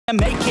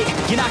Make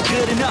it, you're not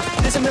good enough.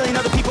 There's a million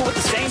other people with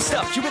the same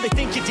stuff. You really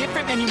think you're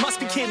different? Man, you must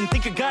be kidding.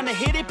 Think you're gonna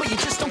hit it, but you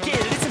just don't get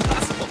it. It's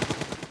impossible.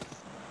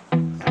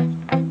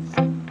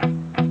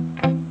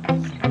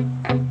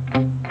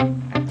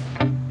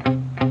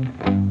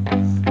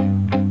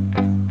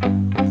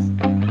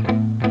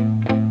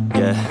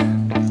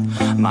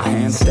 My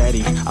hands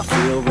steady, I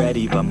feel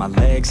ready, but my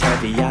legs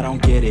heavy, I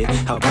don't get it.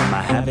 How come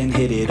I haven't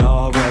hit it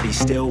already?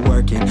 Still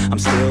working, I'm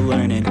still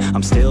learning,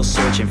 I'm still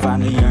searching,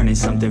 finally earning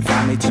something,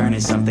 finally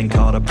turning something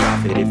called a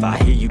profit. If I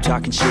hear you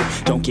talking shit,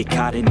 don't get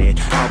caught in it.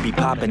 I'll be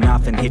popping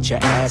off and hit your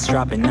ass,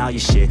 dropping all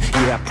your shit.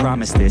 Yeah, I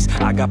promise this,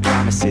 I got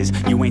promises,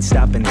 you ain't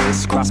stopping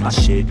this. Cross my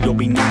shit, you'll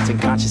be knocked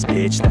unconscious,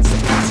 bitch. That's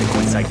the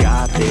consequence, I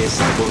got this,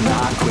 I will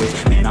not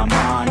quit. Man, I'm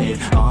on it,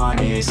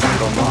 honest, I'm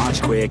gonna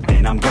launch quick,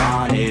 then I'm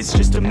gone. It's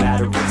just a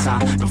matter of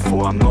time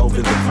before I'm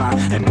over the climb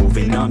and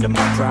moving under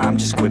my prime.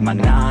 Just quit my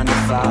 9 to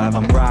 5,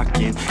 I'm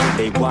rocking and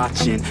they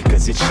watching,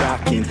 cause it's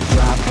shocking.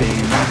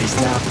 Dropping all these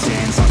top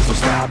 10s, I'm so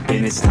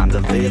stopping. It's time to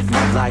live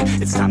my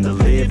life, it's time to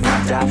live,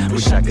 not die.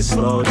 Wish I could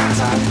slow down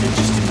time and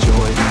just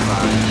enjoy the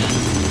climb.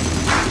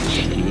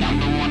 And I'm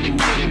the one to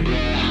get it, bro.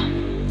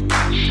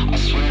 I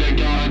swear to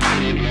God, I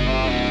get it,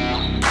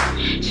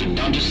 bro. So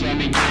don't just let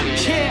me get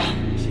it. Yeah,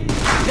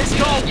 let's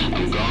go.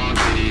 I'm gonna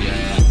get it,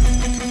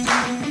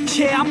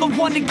 yeah. Yeah, I'm the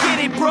one to get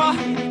it, bruh.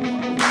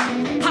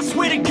 I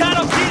swear to God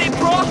I'll get it,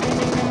 bruh.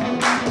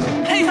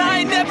 Hey, I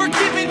ain't never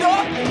giving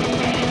up.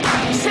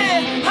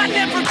 Yeah, I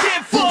never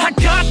give up. I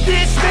got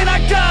this, man, I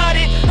got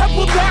it. I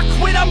will not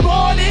quit, I'm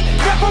on it.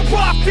 Never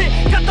rock it.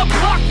 Got the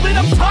block lit,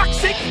 I'm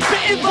toxic.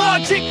 Spitting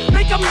logic,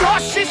 make them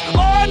nauseous.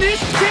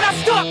 Honest, can I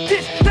stop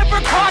this? Never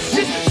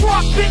cautious,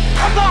 drop it.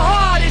 I'm the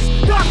hardest.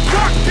 Knock,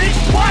 knock, bitch,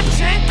 watch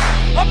it.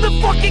 I'm the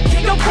fucking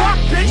king of rock,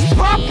 bitch.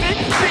 Pop it,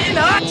 spitting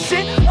hot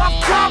shit. I'm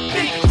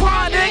topic,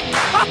 chronic.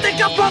 I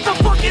think I'm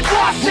motherfucking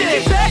lost it.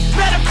 Make it back,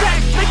 matter of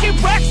fact, making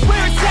racks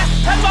where it's at.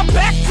 Have my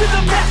back to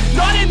the mat,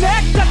 not an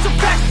act, that's a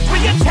fact.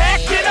 We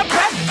attack in a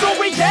pack, don't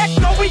react,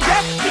 no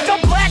react. Think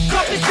I'm black,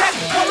 up his ass.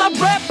 While I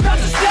rap,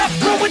 bounce a step,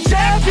 throw a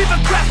jab, give a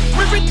crap.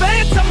 We're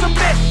advanced, I'm the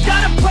man.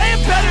 Got a plan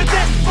better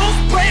than most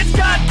brands.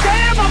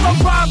 Goddamn, I'm a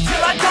rhyme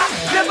till I die.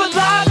 Never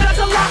lie, that's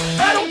a lie.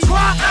 I don't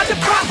try, I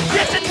defy.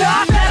 Get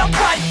denied that I'm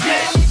right,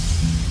 yeah.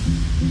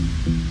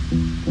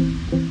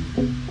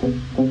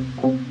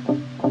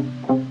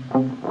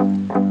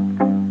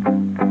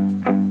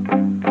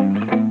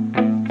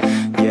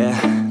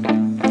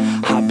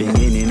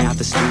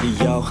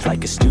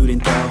 Like a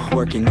student though,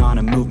 working on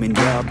a movement,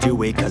 yeah, I'll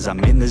do it cause I'm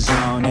in the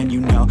zone. And you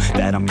know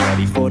that I'm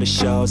ready for the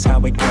shows. How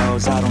it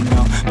goes, I don't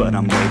know, but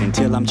I'm waiting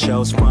till I'm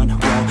chose. Front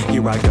row,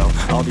 here I go.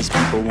 All these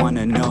people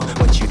wanna know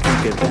what you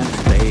think of them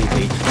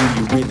lately. Do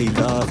you really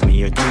love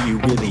me or do you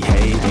really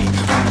hate me?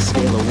 On a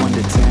scale of 1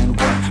 to 10,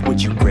 what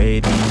would you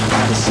grade me?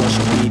 All the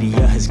social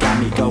media has got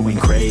me going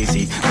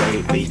crazy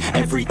lately.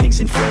 Everything's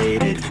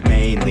inflated,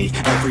 mainly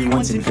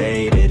everyone's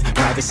invaded.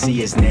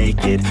 Privacy is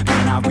naked,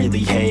 man, I really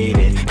hate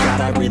it.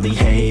 God, I really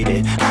hate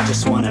it. I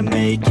just wanna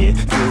make it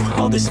through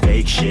all this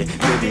fake shit.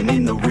 Living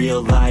in the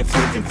real life,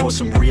 living for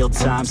some real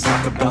times.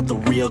 Talk about the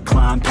real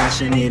climb,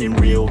 passionate in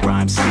real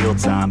rhymes. Steal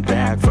time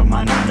back from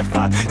my 9 to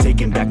 5,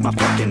 taking back my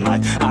fucking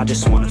life. I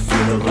just wanna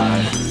feel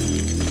alive.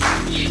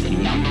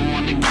 And I'm the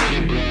one to get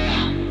it, bro.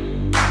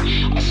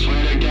 I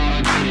swear to God,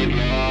 I get it,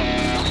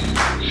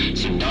 bro.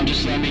 So don't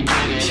just let me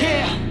get it.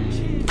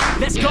 Yeah,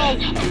 let's go. I'm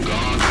gonna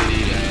get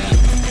it, yeah.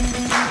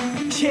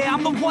 Yeah,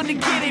 I'm the one to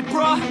get it,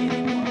 bruh.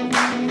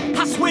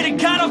 I swear to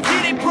God I'll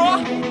get it,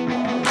 bruh.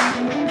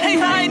 Hey,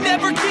 I ain't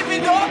never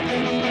giving up.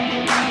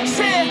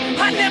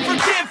 Yeah, I never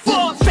give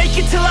up. Fake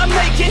it till I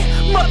make it.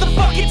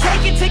 Motherfucking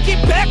take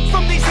it back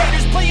from these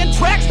haters. Playing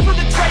tracks for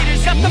the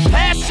traitors. Got the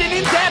passion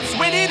in depths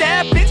when it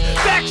happens.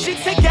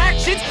 Factions take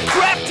actions,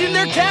 drafting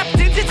their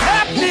captains. It's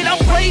happening, I'm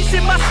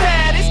raising my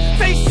status.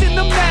 Facing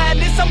the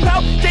madness, I'm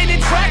out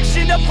gaining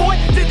traction. Avoid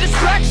the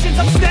distractions,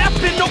 I'm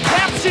snapping. No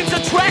captions,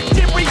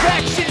 attracting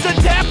reactions.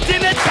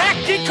 Adapting,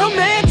 attacking,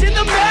 commanding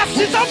the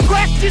masses. I'm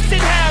practicing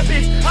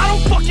habits, I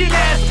don't fucking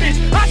ask bitch.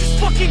 I just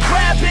fucking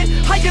grab it,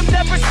 I am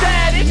never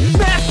static.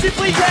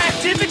 Massively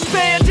active,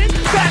 expanding,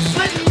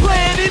 backslid,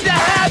 planning to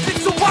have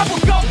it. So I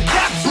will go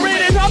capture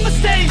it and I'ma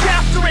stay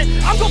after it.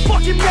 I'm gonna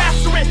fucking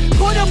master it,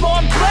 put them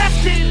on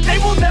blast it. They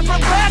will never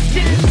last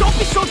it, don't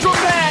be so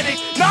dramatic.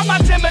 Not my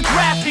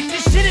demographic,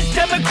 this shit is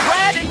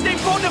democratic. They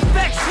phone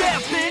effects, yeah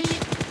bitch.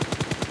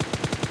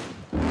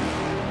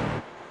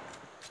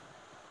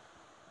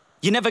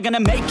 You're never gonna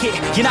make it,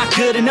 you're not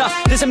good enough.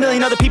 There's a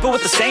million other people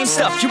with the same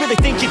stuff. You really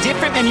think you're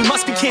different? Man, you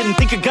must be kidding.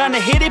 Think you're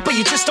gonna hit it, but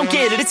you just don't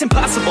get it. It's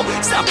impossible,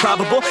 it's not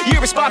probable, you're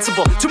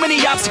irresponsible. Too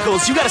many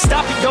obstacles, you gotta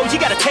stop it, yo. You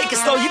gotta take it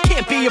slow, you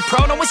can't be a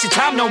pro. Don't waste your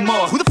time no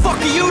more. Who the fuck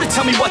are you to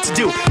tell me what to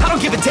do? I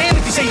don't give a damn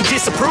if you say you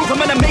disapprove. I'm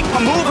gonna make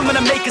my move, I'm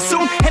gonna make it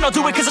soon. And I'll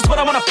do it cause it's what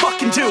I wanna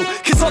fucking do.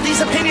 Cause all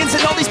these opinions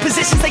and all these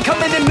positions, they come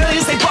in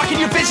millions. They blocking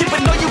your vision, but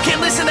no, you can't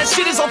listen. That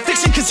shit is all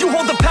fiction, cause you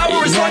hold the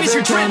power as long as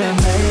you're dreaming.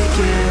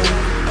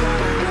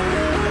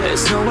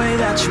 There's no way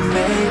that you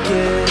make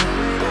it.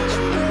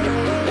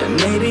 And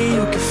maybe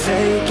you can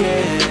fake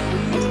it,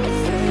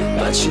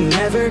 but but you're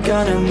never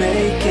gonna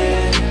make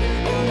it.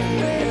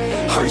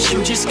 Are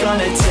you just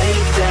gonna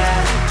take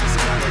that?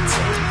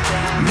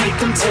 Make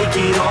them take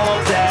it all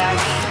back.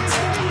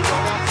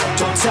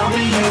 Don't tell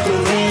me you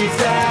believe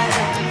that.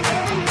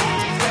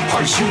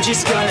 Are you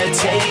just gonna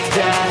take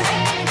that?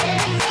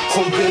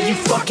 Or will you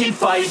fucking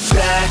fight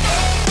back?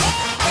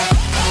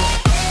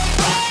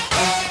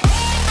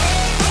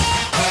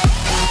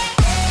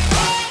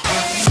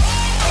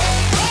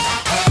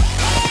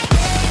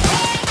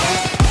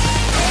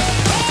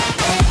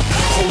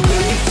 Or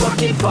will you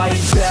fucking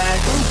fight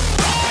back?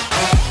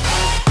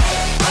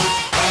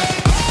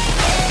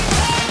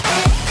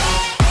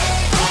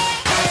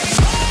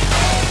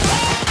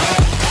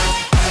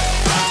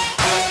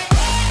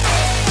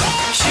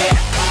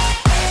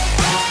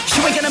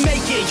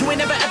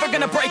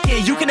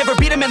 You can never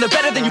beat them and they're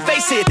better than you,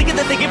 face it. Thinking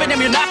that they give a damn,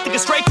 you're not, think a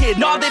straight kid.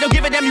 No, they don't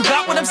give a damn, you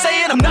got what I'm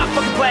saying? I'm not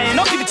fucking playing,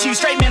 I'll give it to you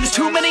straight, man. There's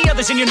too many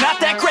others and you're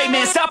not that great,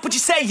 man. Stop what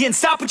you're saying,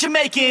 stop what you're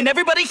making.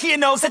 Everybody here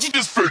knows that you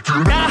just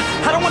faking. Nah,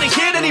 I don't wanna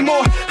hear it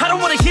anymore, I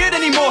don't wanna hear it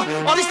anymore.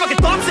 All these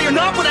fucking thoughts, they are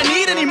not what I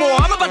need anymore.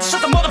 I'm about to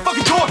shut the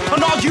motherfucking door on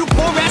all you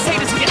poor ass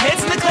haters with your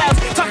heads in the clouds,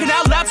 talking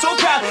out loud so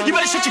proud. You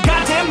better shut your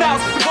goddamn mouth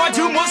before I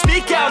do more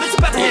speak out. It's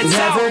about to head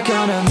south. You're never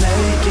gonna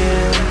make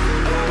it.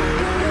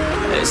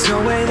 There's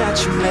no way that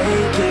you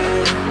make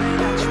it.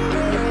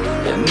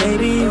 And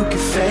maybe you can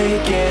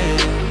fake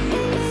it,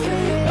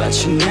 but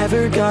you're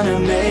never gonna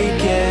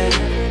make it.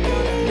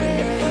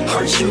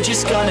 Are you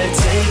just gonna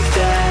take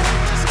that?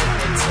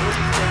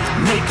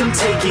 Make them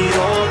take it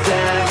all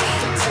back.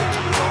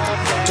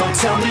 Don't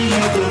tell me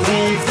you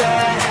believe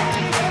that.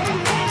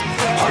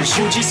 Are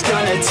you just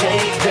gonna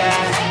take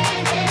that?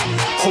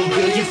 Or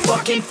will you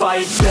fucking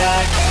fight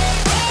back?